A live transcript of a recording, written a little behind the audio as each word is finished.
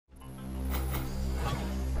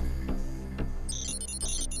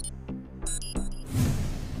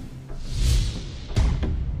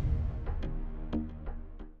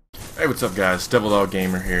Hey, what's up guys, Devil Dog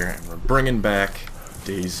Gamer here, and we're bringing back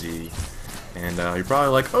DayZ. And you're probably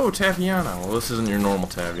like, oh, Taviana. Well, this isn't your normal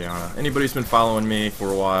Taviana. Anybody who's been following me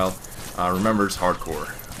for a while remembers hardcore.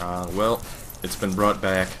 Well, it's been brought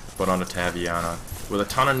back, but on a Taviana, with a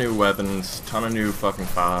ton of new weapons, ton of new fucking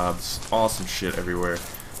fobs, awesome shit everywhere.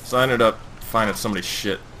 So I ended up finding somebody's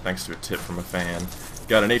shit, thanks to a tip from a fan.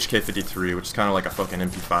 Got an HK-53, which is kind of like a fucking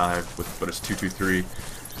MP5, but it's 223.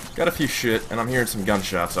 Got a few shit, and I'm hearing some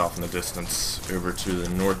gunshots off in the distance over to the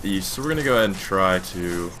northeast, so we're gonna go ahead and try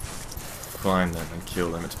to find them and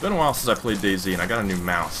kill them. It's been a while since I played DayZ, and I got a new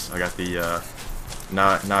mouse. I got the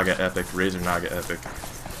Naga Epic, Razer Naga Epic,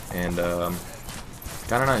 and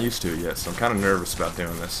kinda not used to it yet, so I'm kinda nervous about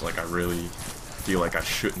doing this. Like, I really feel like I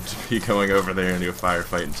shouldn't be going over there into a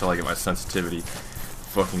firefight until I get my sensitivity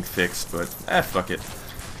fucking fixed, but fuck it.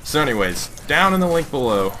 So anyways, down in the link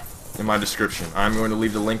below, in my description, I'm going to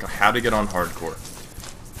leave the link on how to get on hardcore.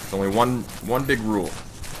 There's only one big rule.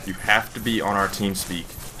 You have to be on our TeamSpeak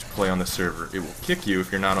to play on the server. It will kick you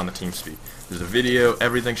if you're not on the TeamSpeak. There's a video,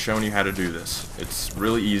 everything showing you how to do this. It's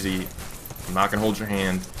really easy. I'm not going to hold your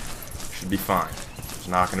hand. You should be fine. It's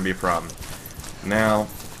not going to be a problem. Now,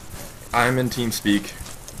 I'm in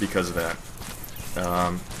TeamSpeak because of that.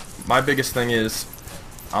 My biggest thing is,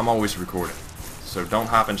 I'm always recording. So don't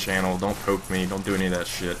hop in channel, don't poke me, don't do any of that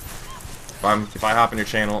shit. If I hop in your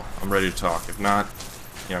channel, I'm ready to talk. If not,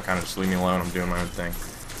 you know, kind of just leave me alone. I'm doing my own thing.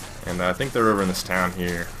 And I think they're over in this town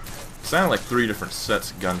here. It sounded like 3 different sets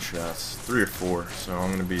of gunshots, 3 or 4. So I'm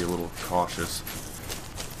gonna be a little cautious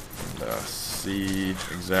and see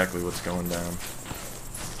exactly what's going down.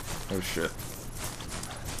 Oh shit!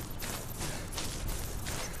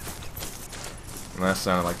 And that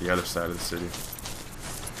sounded like the other side of the city.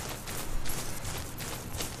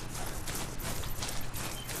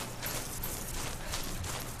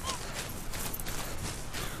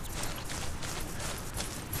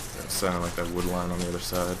 Sounded like that wood line on the other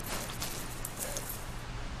side.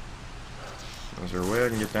 Is there a way I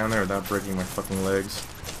can get down there without breaking my fucking legs?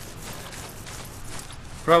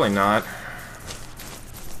 Probably not,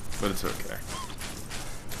 but it's okay.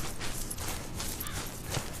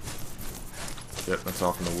 Yep, that's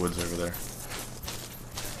off in the woods over there.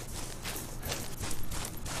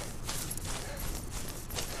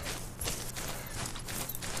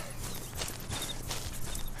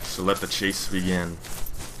 So let the chase begin.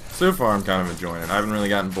 So far, I'm kind of enjoying it. I haven't really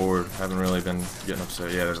gotten bored. Haven't really been getting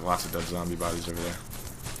upset. Yeah, there's lots of dead zombie bodies over there.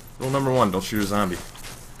 Rule number 1, don't shoot a zombie.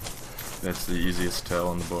 That's the easiest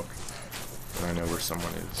tell in the book. But I know where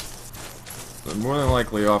someone is. They're more than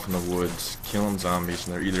likely off in the woods, killing zombies,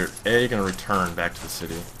 and they're either A, going to return back to the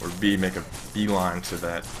city, or B, make a beeline to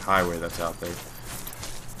that highway that's out there.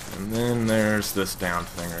 And then there's this down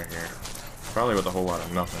thing right here. Probably with a whole lot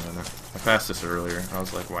of nothing in it. I passed this earlier, and I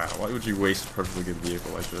was like, wow, why would you waste a perfectly good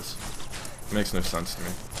vehicle like this? It makes no sense to me.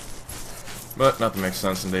 But nothing makes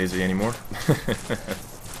sense in DayZ anymore.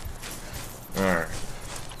 Alright.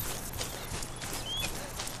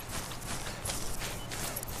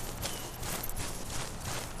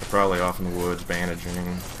 They're probably off in the woods,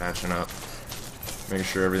 bandaging, patching up, making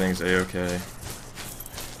sure everything's A-okay.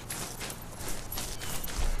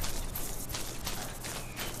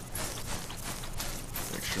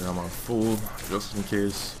 I'm on full, just in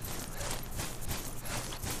case.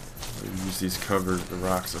 I use these the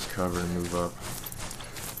rocks as cover and move up.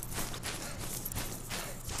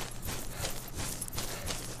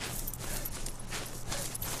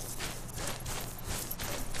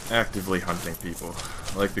 Actively hunting people,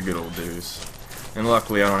 like the good old days. And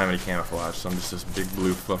luckily I don't have any camouflage, so I'm just this big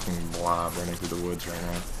blue fucking blob running through the woods right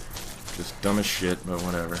now. Just dumb as shit, but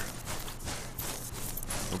whatever.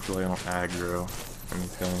 Hopefully I don't aggro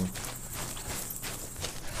anything.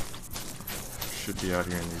 Should be out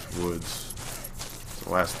here in these woods. It's the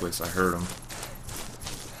last place I heard them.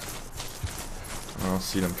 I don't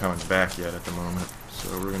see them coming back yet at the moment, so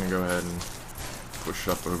we're gonna go ahead and push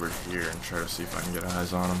up over here and try to see if I can get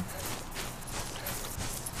eyes on them.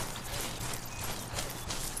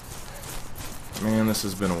 Man, this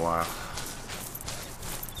has been a while.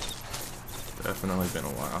 Definitely been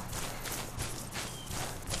a while.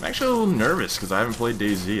 I'm actually a little nervous because I haven't played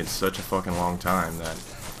DayZ in such a fucking long time that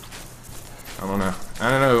I don't know. I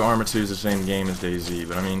don't know Arma 2 is the same game as DayZ,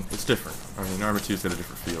 but I mean, it's different. I mean, Arma 2's got a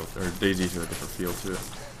different feel, or DayZ's got a different feel to it.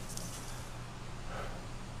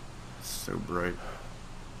 It's so bright.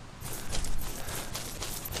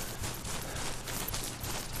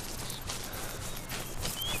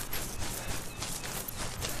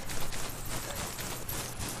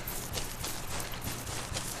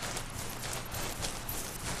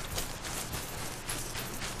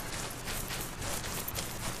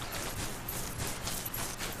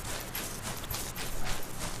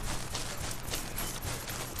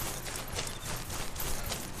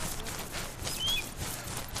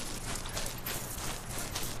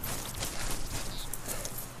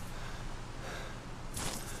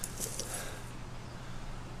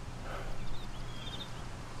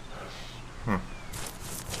 Hmm.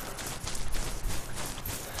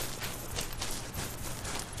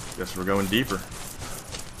 Guess we're going deeper.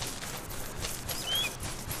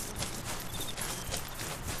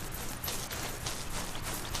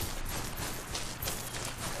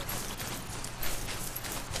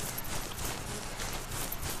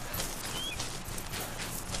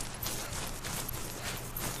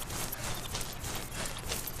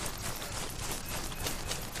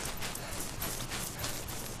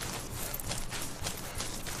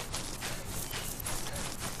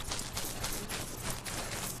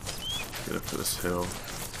 Get up to this hill,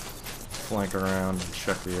 flank around and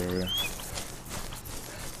check the area.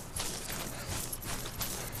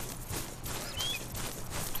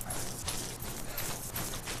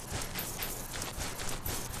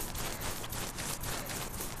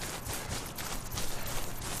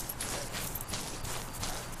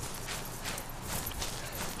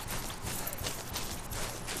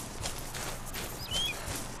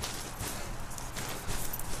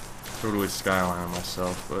 Totally skyline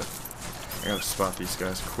myself, but I gotta spot these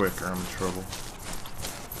guys quick or I'm in trouble.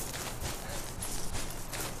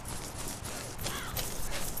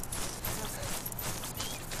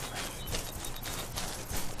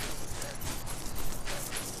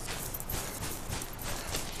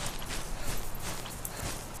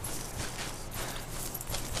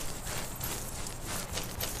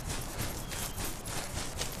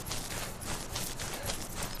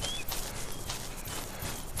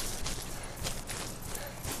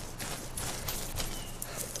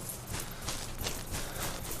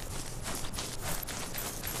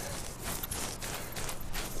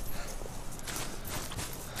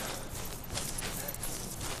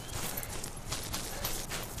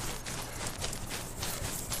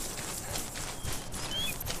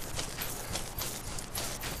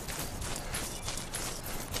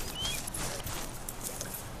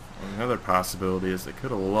 Another possibility is they could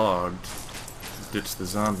have logged to ditch the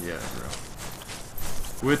zombie aggro,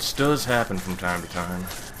 which does happen from time to time.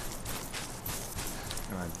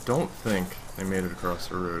 And I don't think they made it across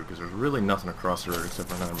the road, because there's really nothing across the road except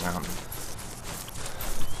for another mountain.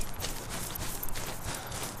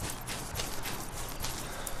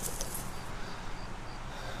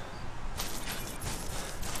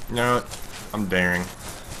 You know what? I'm daring.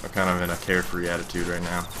 I'm kind of in a carefree attitude right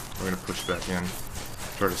now. We're gonna push back in.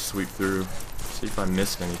 Try to sweep through, see if I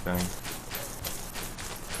missed anything.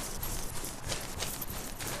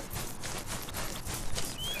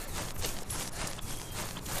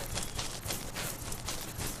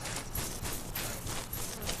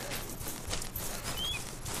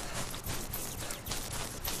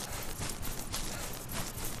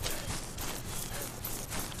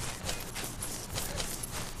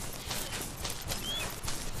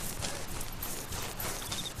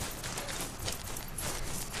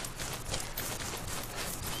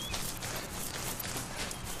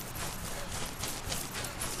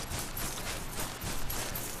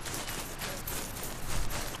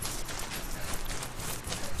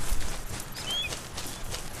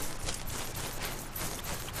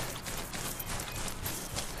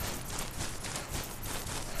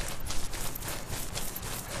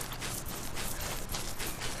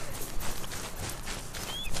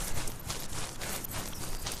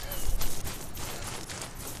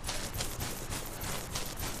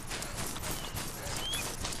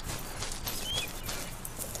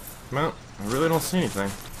 Well, I really don't see anything.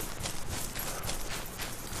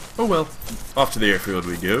 Oh well, off to the airfield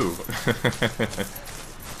we go.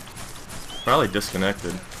 Probably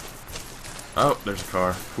disconnected. Oh, there's a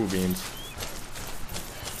car. Cool beans.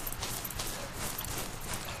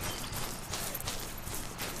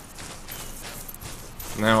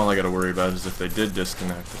 Now all I gotta worry about is if they did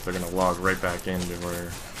disconnect, if they're gonna log right back into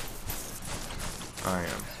where I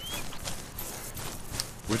am.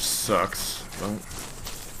 Which sucks, but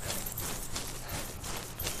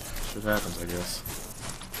shit happens, I guess.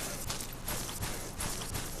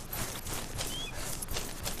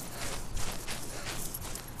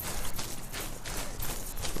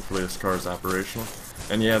 Hopefully this car is operational.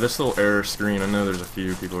 And yeah, this little error screen, I know there's a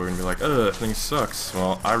few people who are going to be like, ugh, that thing sucks.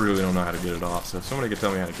 Well, I really don't know how to get it off, so if somebody could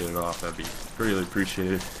tell me how to get it off, that'd be greatly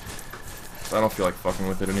appreciated. So I don't feel like fucking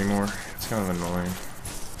with it anymore. It's kind of annoying.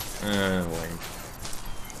 Lame.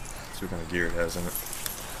 See what kind of gear it has in it.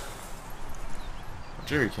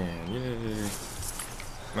 Jerry can, yay.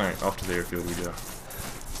 Alright, off to the airfield we go.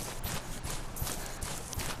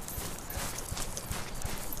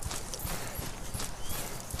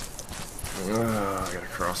 I gotta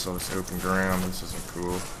cross all this open ground. This isn't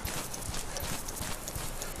cool.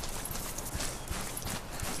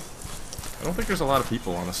 I don't think there's a lot of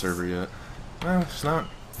people on the server yet. No, it's not.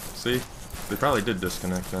 See? They probably did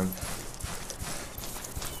disconnect then.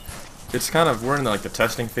 It's kind of, we're in like the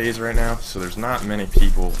testing phase right now, so there's not many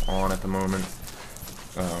people on at the moment.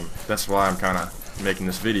 That's why I'm kind of making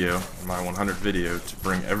this video, my 100th video, to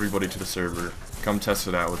bring everybody to the server. Come test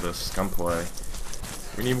it out with us, come play.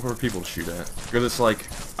 We need more people to shoot at. Because it's like,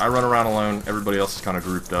 I run around alone, everybody else is kind of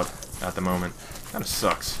grouped up at the moment. Kind of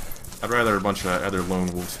sucks. I'd rather a bunch of other lone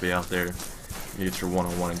wolves be out there. You get your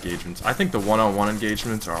one-on-one engagements. I think the one-on-one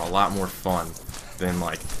engagements are a lot more fun than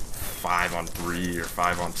like 5-on-3 or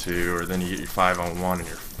 5-on-2, or then you get your 5-on-1 and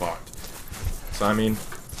you're fucked. So I mean,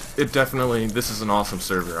 it definitely, this is an awesome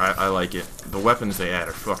server. I like it. The weapons they add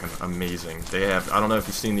are fucking amazing. They have, I don't know if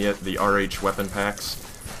you've seen the RH weapon packs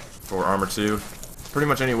for Armor 2. Pretty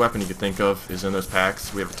much any weapon you could think of is in those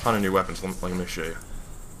packs. We have a ton of new weapons. Let me show you.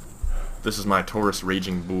 This is my Taurus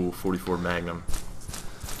Raging Bull 44 Magnum.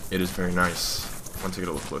 It is very nice. Once I get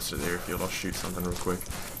a little closer to the airfield, I'll shoot something real quick.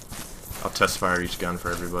 I'll test fire each gun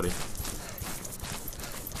for everybody.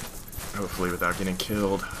 Hopefully without getting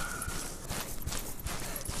killed.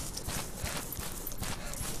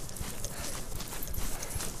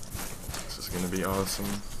 This is gonna be awesome.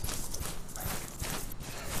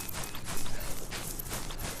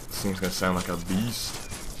 This thing's gonna sound like a beast.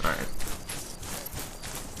 Alright.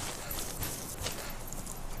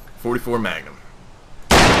 44 Magnum.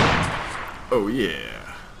 Oh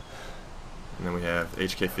yeah. And then we have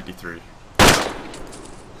HK-53.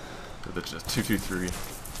 That's just 223.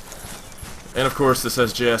 And of course this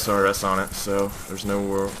has JSRS on it, so there's no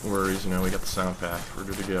worries, you know, we got the sound pack. We're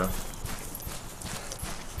good to go.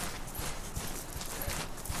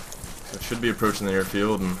 So it should be approaching the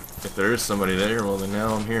airfield, and if there is somebody there, well then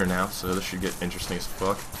now I'm here now, so this should get interesting as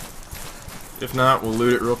fuck. If not, we'll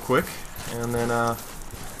loot it real quick, and then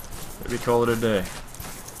maybe call it a day.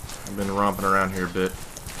 I've been romping around here a bit.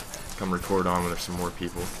 Come record on when there's some more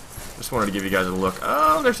people. Just wanted to give you guys a look.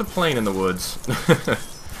 Oh, there's a plane in the woods.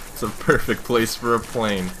 It's a perfect place for a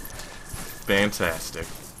plane. Fantastic.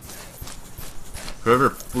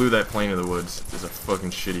 Whoever flew that plane in the woods is a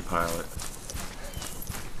fucking shitty pilot.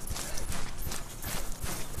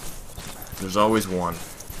 There's always one.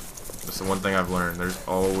 That's the one thing I've learned. There's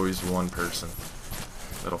always one person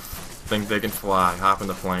that'll think they can fly, hop in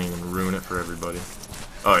the plane, and ruin it for everybody.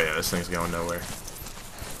 Oh yeah, this thing's going nowhere.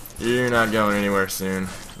 You're not going anywhere soon.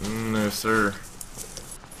 No, sir.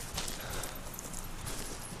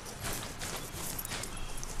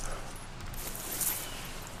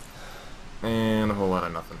 And a whole lot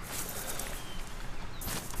of nothing.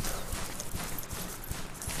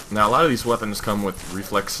 Now, a lot of these weapons come with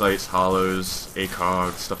reflex sights, hollows,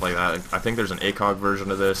 ACOG, stuff like that. I think there's an ACOG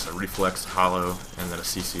version of this, a reflex, hollow, and then a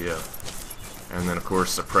CCO. And then, of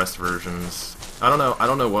course, suppressed versions. I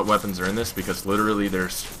don't know what weapons are in this, because literally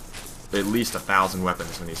there's at least 1,000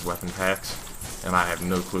 weapons in these weapon packs, and I have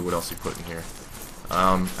no clue what else you put in here.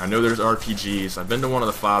 I know there's RPGs. I've been to one of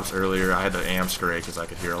the fobs earlier. I had to am spray because I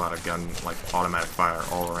could hear a lot of gun, like automatic fire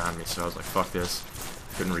all around me, so I was like, fuck this.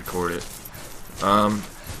 Couldn't record it.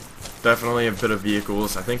 Definitely a bit of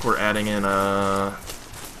vehicles. I think we're adding in, I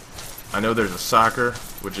know there's a soccer,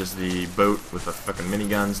 which is the boat with the fucking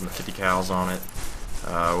miniguns and the 50 cals on it.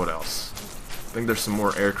 What else? I think there's some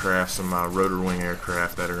more aircraft, some rotor wing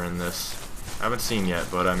aircraft that are in this. I haven't seen yet,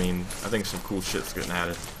 but I mean, I think some cool shit's getting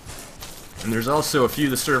added. And there's also a few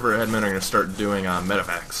of the server admin are going to start doing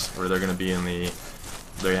medevacs, where they're going to be in the,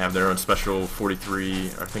 they have their own special 43,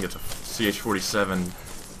 I think it's a CH-47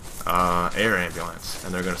 air ambulance,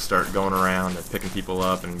 and they're going to start going around and picking people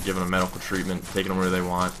up and giving them medical treatment, taking them where they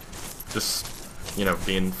want. Just, you know,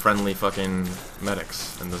 being friendly fucking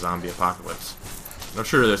medics in the zombie apocalypse. I'm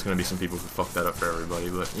sure there's going to be some people who fuck that up for everybody,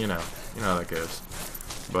 but you know how that goes.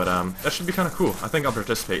 But that should be kind of cool. I think I'll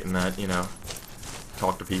participate in that, you know,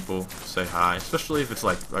 talk to people, say hi, especially if it's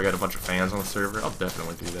like I got a bunch of fans on the server. I'll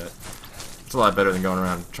definitely do that. It's a lot better than going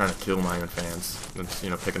around trying to kill my own fans. That's, you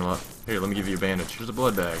know, picking them up. Here, let me give you a bandage. Here's a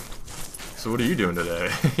blood bag. So what are you doing today?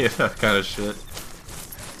 Yeah, that kind of shit.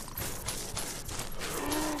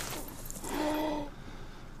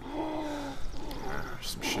 There's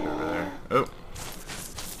some shit over there. Oh.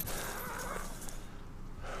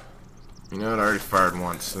 You know what, I already fired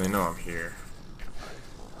once, so they know I'm here.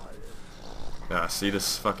 Yeah, see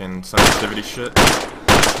this fucking sensitivity shit?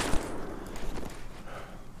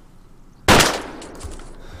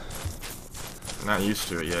 I'm not used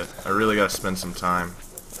to it yet. I really gotta spend some time.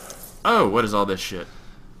 Oh, what is all this shit?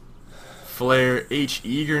 Flare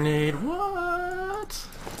HE grenade? What?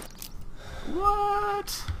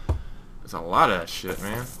 What? There's a lot of that shit,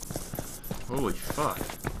 man. Holy fuck.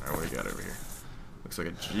 Alright, what do we got over here? Looks like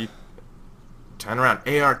a Jeep. 10 round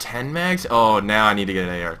AR-10 mags? Oh, now I need to get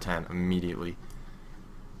an AR-10 immediately.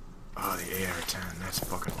 Oh, the AR-10. That's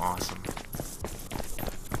fucking awesome.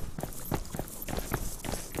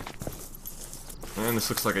 And this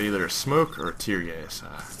looks like either a smoke or a tear gas.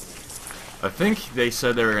 I think they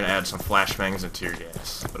said they were going to add some flashbangs and tear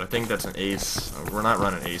gas, but I think that's an ace. We're not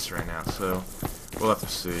running ace right now, so we'll have to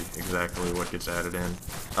see exactly what gets added in.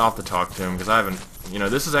 I'll have to talk to him, because I haven't, you know,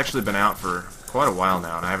 this has actually been out for quite a while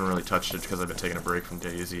now, and I haven't really touched it because I've been taking a break from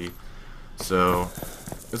DayZ. So,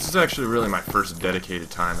 this is actually really my first dedicated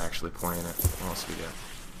time actually playing it. What else we got?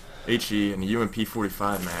 HE and the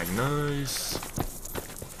UMP-45 mag. Nice.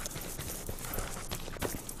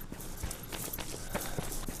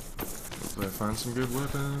 Hopefully I find some good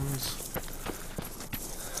weapons.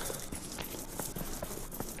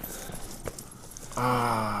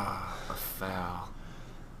 Ah, a foul.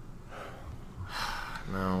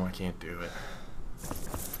 No, I can't do it.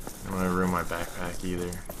 I don't want to ruin my backpack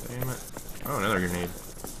either. Damn it. Oh, another grenade.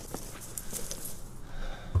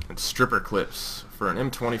 And stripper clips for an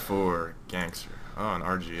M24 gangster. Oh, an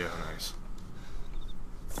RGO, nice.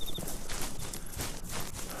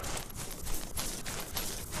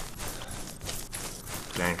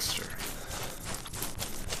 Gangster.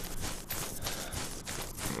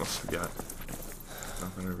 What else we got?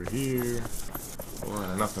 Nothing over here.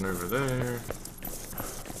 Boy, nothing over there.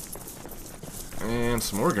 And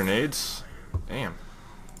some more grenades. Damn.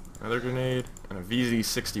 Another grenade. And a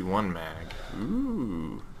VZ61 mag.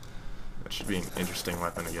 Ooh. That should be an interesting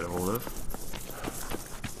weapon to get a hold of.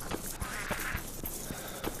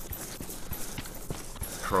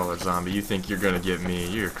 Crawler zombie, you think you're gonna get me?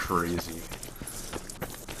 You're crazy.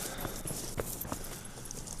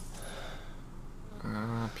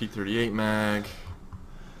 P38 mag.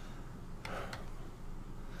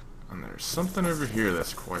 And there's something over here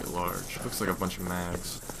that's quite large. Looks like a bunch of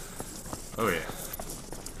mags. Oh yeah.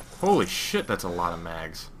 Holy shit, that's a lot of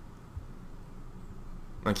mags.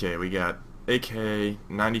 Okay, we got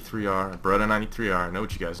AK-93R, Beretta 93R. I know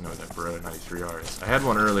what you guys know what that Beretta 93R is. I had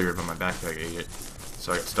one earlier, but my backpack ate it,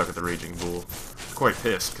 so I got stuck at the Raging Bull. Quite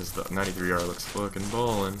pissed, because the 93R looks fucking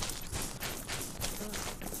ballin'.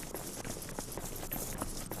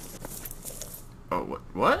 Oh,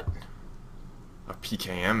 what? A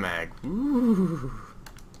PKM mag. Ooh.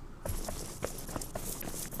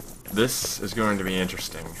 This is going to be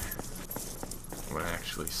interesting when I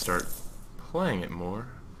actually start playing it more.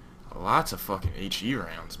 Lots of fucking HE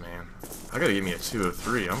rounds, man. I gotta give me a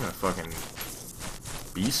 203. I'm gonna fucking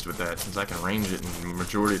beast with that since I can range it and the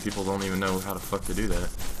majority of people don't even know how the fuck to do that.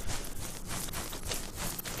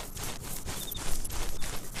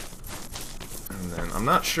 And then, I'm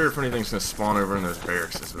not sure if anything's gonna spawn over in those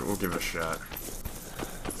barracks, but we'll give it a shot.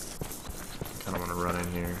 Kinda wanna run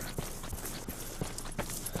in here.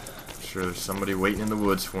 I'm sure there's somebody waiting in the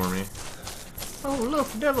woods for me. Oh look,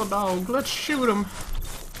 devil dog, let's shoot him.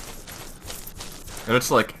 And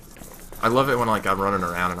it's like, I love it when like I'm running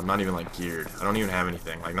around and I'm not even like geared. I don't even have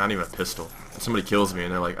anything, like not even a pistol. And somebody kills me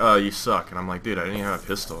and they're like, oh, you suck. And I'm like, dude, I didn't even have a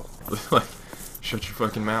pistol. Like, shut your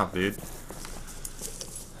fucking mouth, dude.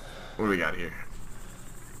 What do we got here?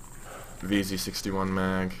 VZ61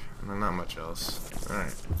 mag, and then not much else.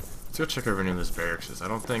 Alright, let's go check over near this barracks. I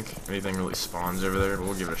don't think anything really spawns over there, but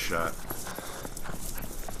we'll give it a shot.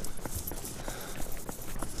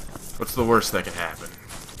 What's the worst that could happen?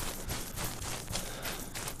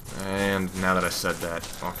 And now that I said that,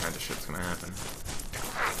 all kinds of shit's gonna happen.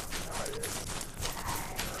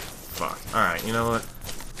 Fuck. Alright, you know what?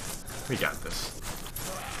 We got this.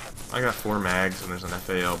 I got 4 mags and there's an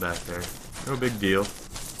FAL back there. No big deal.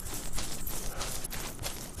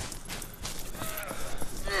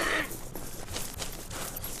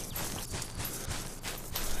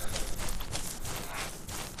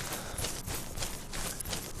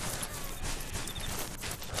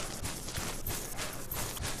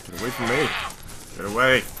 Get away from me. Get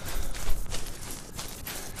away.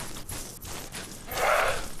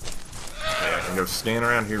 Okay, I can go scan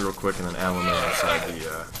around here real quick and then Alamo inside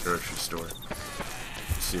the grocery store.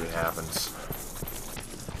 See what happens.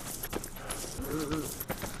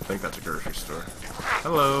 I think that's a grocery store.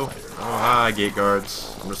 Hello. Oh, hi, gate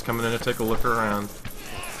guards. I'm just coming in to take a look around.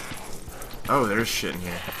 Oh, there's shit in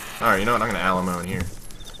here. Alright, you know what? I'm gonna Alamo in here.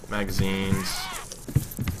 Magazines.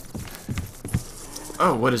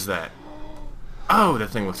 Oh, what is that? Oh, that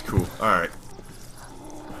thing looks cool. Alright.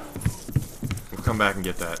 We'll come back and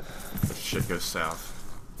get that if shit goes south.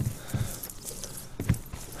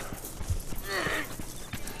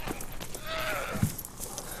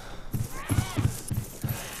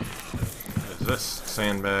 What is this?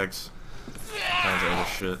 Sandbags. All kinds of other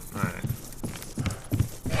shit. Alright.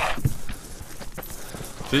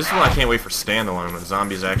 See, this is why I can't wait for standalone when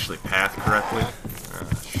zombies actually path correctly. Ah,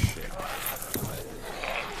 shit.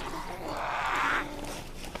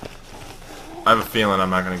 I have a feeling I'm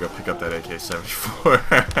not gonna go pick up that AK-74.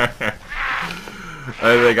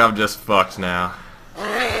 I think I'm just fucked now.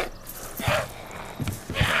 Let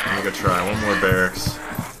me go try one more barracks.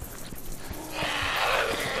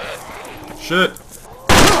 Shit!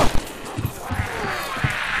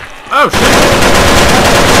 Oh shit!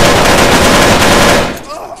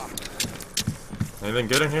 Anything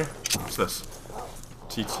good in here? What's this?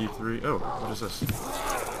 TT3. Oh, what is this?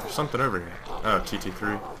 There's something over here. Oh,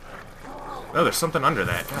 TT3. Oh, there's something under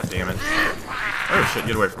that. God damn it. Oh shit,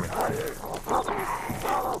 get away from me.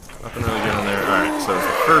 Nothing really good in there. Alright, so it's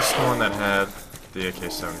the first one that had the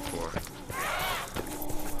AK-74.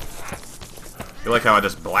 You like how I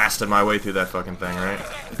just blasted my way through that fucking thing, right?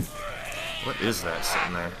 What is that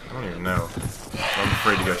sitting there? I don't even know. I'm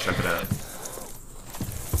afraid to go check it out.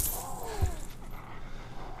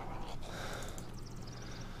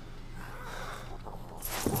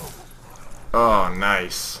 Oh,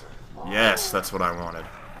 nice. Yes, that's what I wanted.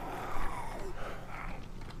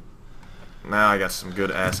 Now I got some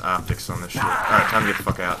good ass optics on this shit. Alright, time to get the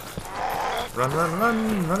fuck out. Run, run,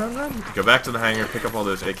 run, run, run, run. Go back to the hangar, pick up all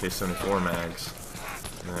those AK-74 mags,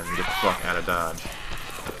 and then get the fuck out of Dodge.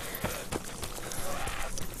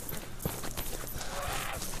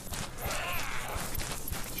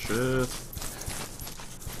 Shit.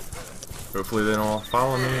 Hopefully they don't all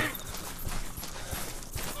follow me.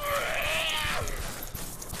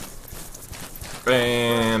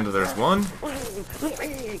 And there's one.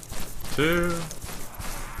 Two.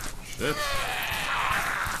 Shit.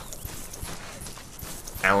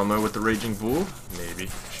 Alamo with the Raging Bull? Maybe.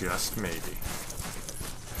 Just maybe.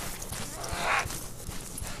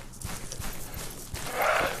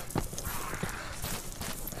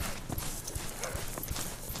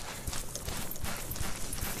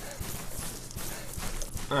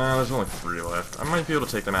 There's only 3 left. I might be able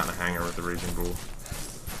to take them out in the hangar with the Raging Bull.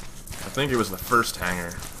 I think it was the first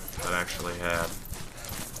hangar that actually had...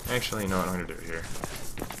 Actually, you know what I'm going to do here.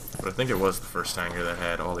 But I think it was the first hangar that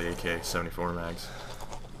had all the AK-74 mags.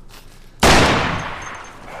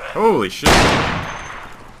 Holy shit!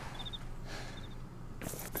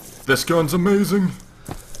 This gun's amazing!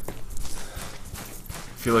 I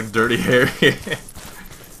feel like Dirty Harry.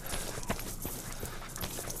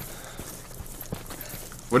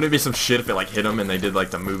 Wouldn't it be some shit if it like hit them and they did like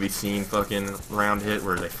the movie scene fucking round hit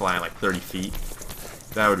where they fly like 30 feet?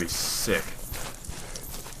 That would be sick.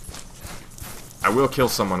 I will kill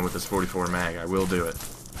someone with this 44 mag. I will do it.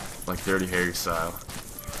 Like Dirty Harry style.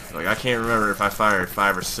 Like, I can't remember if I fired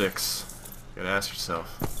 5 or 6. You gotta ask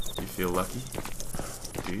yourself, do you feel lucky?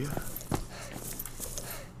 Do you?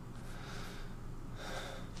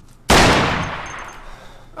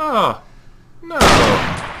 Oh! No!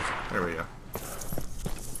 There we go.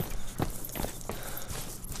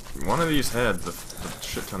 One of these had the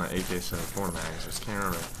shit ton of AK-74 mags. I just can't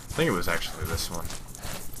remember. I think it was actually this one.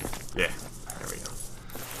 Yeah, there we go.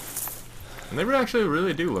 And they actually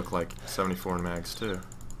really do look like 74 mags too.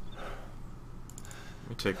 Let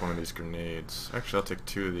me take one of these grenades. Actually, I'll take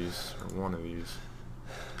 2 of these, or 1 of these.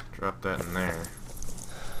 Drop that in there.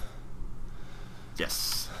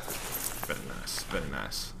 Yes. Very nice, very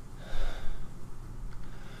nice.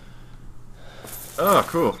 Oh,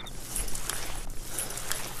 cool.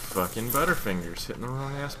 Fucking Butterfingers, hitting the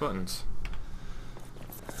wrong ass buttons.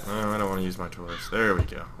 Oh, I don't want to use my Taurus. There we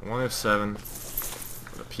go. 107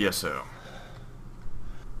 with a PSO.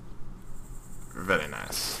 Very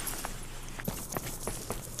nice.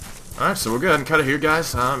 Alright, so we'll go ahead and cut it here,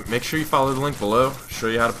 guys. Make sure you follow the link below. Show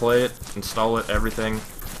you how to play it, install it, everything.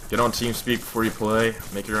 Get on TeamSpeak before you play.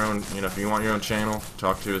 Make your own, you know, if you want your own channel,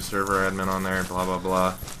 talk to a server admin on there, blah, blah,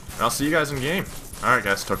 blah. And I'll see you guys in game. Alright,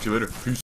 guys. Talk to you later. Peace.